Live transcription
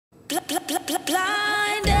Blinded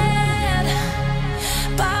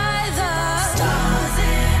by the stars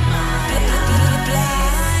in my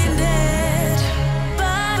eyes. Blinded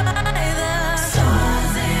by the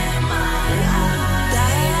stars in my eyes.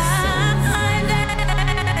 Blinded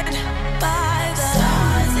by the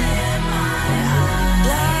stars in my eyes.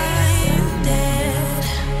 Blinded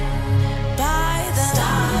by the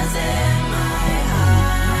stars in my eyes.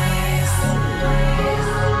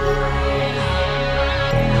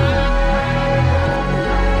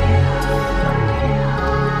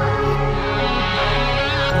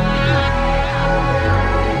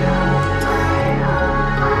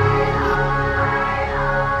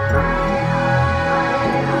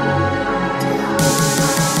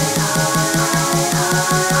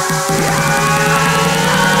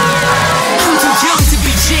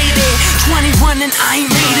 And I ain't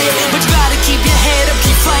made it, but you gotta keep your head up,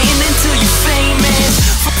 keep fighting until you're famous.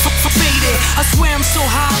 Faded, I swear I'm so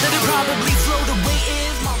high that it probably float away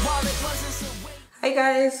if my wallet wasn't so weighted. Hey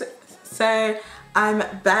guys, so I'm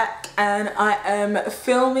back and I am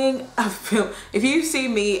filming a film. If you've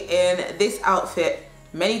seen me in this outfit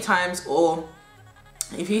many times, or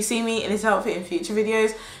if you see me in this outfit in future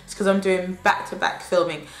videos, it's because I'm doing back-to-back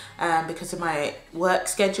filming. Because of my work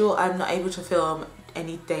schedule, I'm not able to film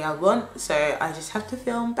any day I want, so I just have to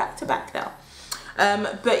film back-to-back now.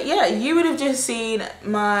 But yeah, you would have just seen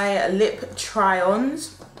my lip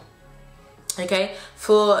try-ons, okay,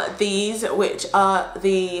 for these, which are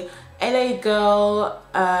the LA Girl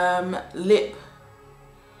lip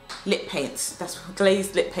paints. That's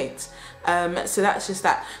glazed lip paints. So that's just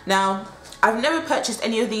that. Now, I've never purchased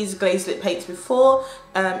any of these glazed lip paints before.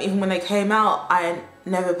 Even when they came out, I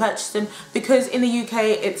never purchased them because in the UK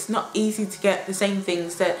it's not easy to get the same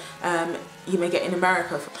things that you may get in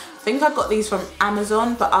America. I think I got these from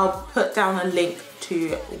Amazon, but I'll put down a link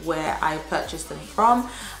to where I purchased them from.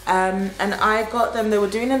 And I got them, they were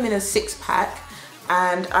doing them in a 6-pack,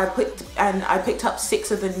 and I picked up 6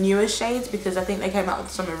 of the newer shades because I think they came out with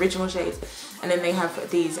some original shades, and then they have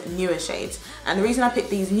these newer shades. And the reason I picked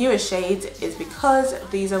these newer shades is because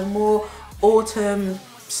these are more autumn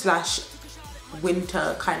slash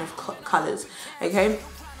winter kind of colors, okay?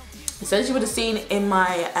 So as you would have seen in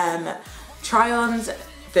my try-ons,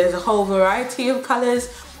 there's a whole variety of colors.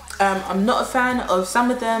 I'm not a fan of some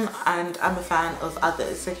of them and I'm a fan of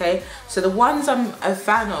others, okay? So the ones I'm a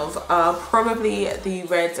fan of are probably the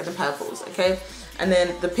reds and the purples, okay? And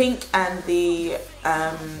then the pink and the,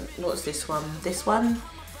 what's this one? This one,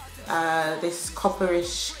 this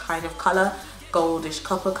copperish kind of color, goldish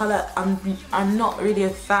copper color, I'm not really a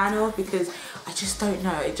fan of because I just don't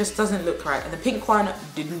know, it just doesn't look right. And the pink one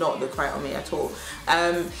did not look right on me at all.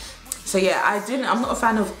 So yeah, I'm not a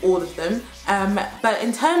fan of all of them. But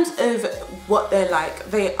in terms of what they're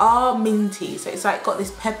like, they are minty. So it's like got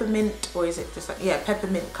this peppermint, or is it just like, yeah,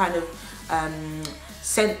 peppermint kind of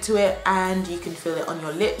scent to it, and you can feel it on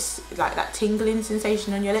your lips, like that tingling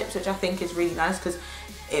sensation on your lips, which I think is really nice because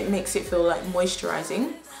it makes it feel like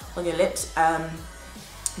moisturizing on your lips.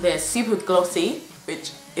 They're super glossy,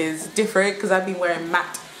 which is different because I've been wearing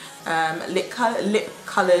matte lip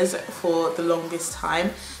colors for the longest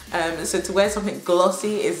time. So to wear something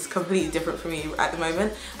glossy is completely different for me at the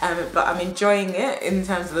moment, but I'm enjoying it in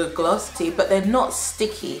terms of the glossy, but they're not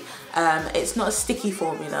sticky. It's not a sticky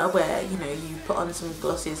formula where, you know, you put on some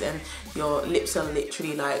glosses and your lips are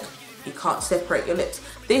literally like, you can't separate your lips.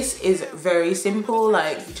 This is very simple,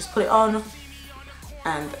 like you just put it on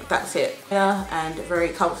and that's it. Yeah, and very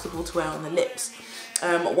comfortable to wear on the lips.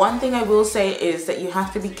 One thing I will say is that you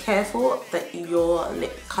have to be careful that your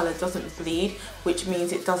lip colour doesn't bleed, which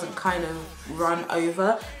means it doesn't kind of run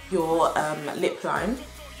over your lip line.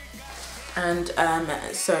 And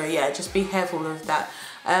so yeah, just be careful of that.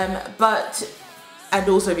 And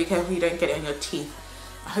also be careful you don't get it on your teeth.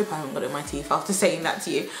 I hope I haven't got it on my teeth after saying that to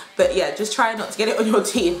you. But yeah, just try not to get it on your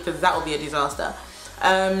teeth because that will be a disaster.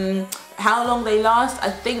 How long they last,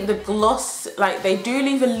 I think the gloss, like they do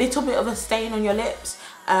leave a little bit of a stain on your lips,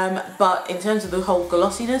 but in terms of the whole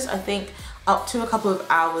glossiness, I think up to a couple of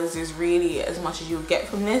hours is really as much as you'll get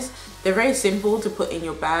from this. They're very simple to put in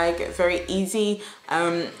your bag, very easy.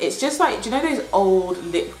 It's just like, do you know those old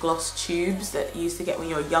lip gloss tubes that you used to get when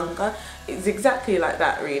you were younger? It's exactly like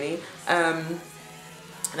that really.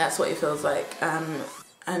 That's what it feels like.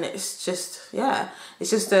 And it's just, yeah,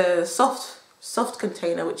 it's just a soft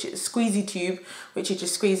container, which is squeezy tube, which you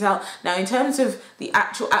just squeeze out. Now in terms of the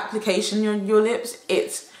actual application on your lips,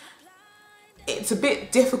 it's a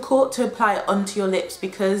bit difficult to apply it onto your lips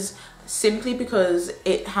simply because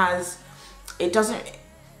it doesn't,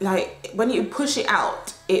 like when you push it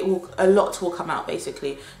out, a lot will come out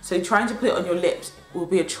basically. So trying to put it on your lips will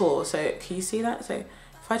be a chore. So can you see that? So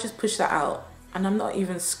if I just push that out, and I'm not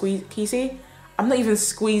even can you see? I'm not even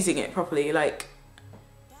squeezing it properly. Like,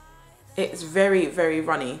 it's very, very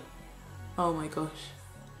runny. Oh my gosh.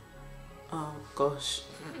 Oh gosh.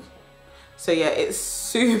 So yeah, it's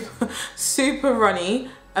super, super runny.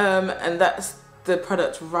 And that's the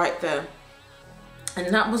product right there.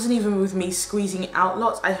 And that wasn't even with me squeezing it out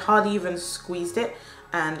lots. I hardly even squeezed it,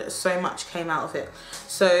 and so much came out of it.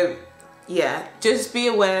 So yeah, just be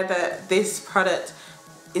aware that this product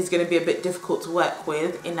is going to be a bit difficult to work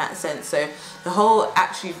with in that sense. So the whole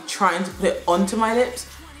actually trying to put it onto my lips,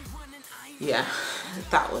 yeah,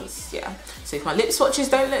 that was, yeah. So if my lip swatches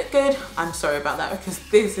don't look good, I'm sorry about that, because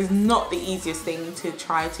this is not the easiest thing to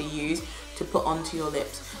try to use to put onto your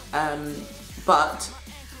lips.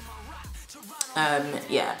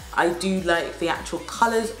 Yeah, I do like the actual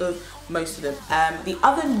colours of most of them. The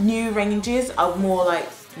other new ranges are more like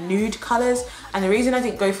nude colours, and the reason I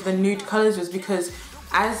didn't go for the nude colours was because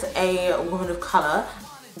as a woman of colour,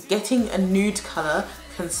 getting a nude colour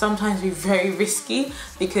can sometimes be very risky,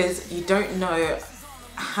 because you don't know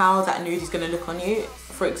how that nude is going to look on you.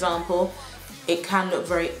 For example, it can look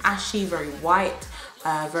very ashy, very white,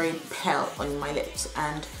 very pale on my lips,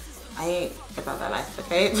 and I ain't about that life,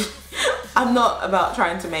 okay? I'm not about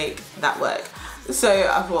trying to make that work. So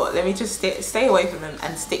I thought, let me just stay away from them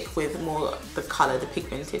and stick with more the colour, the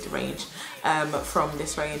pigmented range from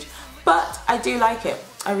this range. But I do like it.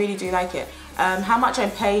 I really do like it. How much I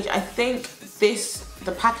paid, I think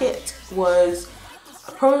the packet was,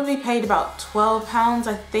 I probably paid about £12,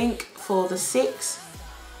 I think, for the 6.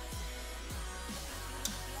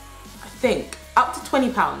 I think, up to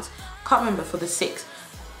 £20. Can't remember for the 6.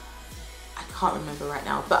 Can't remember right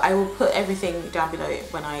now, but I will put everything down below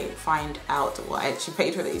when I find out what I actually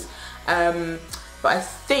paid for these. But I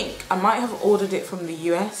think I might have ordered it from the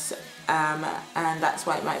US, and that's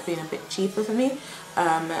why it might have been a bit cheaper for me.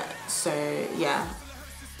 So yeah,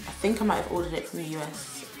 I think I might have ordered it from the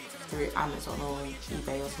US through Amazon or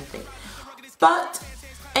eBay or something. But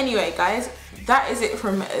anyway guys, that is it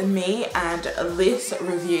from me and this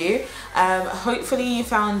review. Hopefully you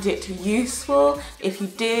found it useful. If you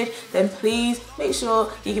did, then please make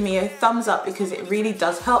sure you give me a thumbs up, because it really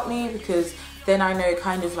does help me, because then I know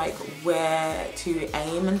kind of like where to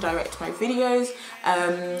aim and direct my videos.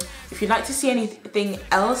 If you'd like to see anything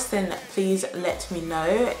else, then please let me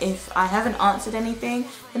know. If I haven't answered anything,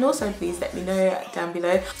 then also please let me know down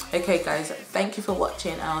below. Okay guys, thank you for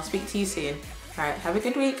watching, and I'll speak to you soon. Alright, have a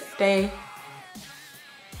good week, day,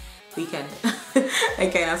 weekend.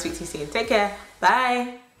 Okay, I'll speak to you soon. Take care.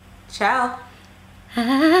 Bye. Ciao.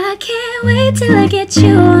 I can't wait till I get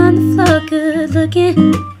you on the floor, good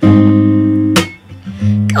looking.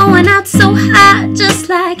 Going out so hot, just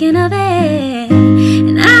like an oven.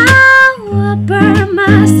 And I will burn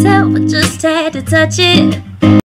myself, but just had to touch it.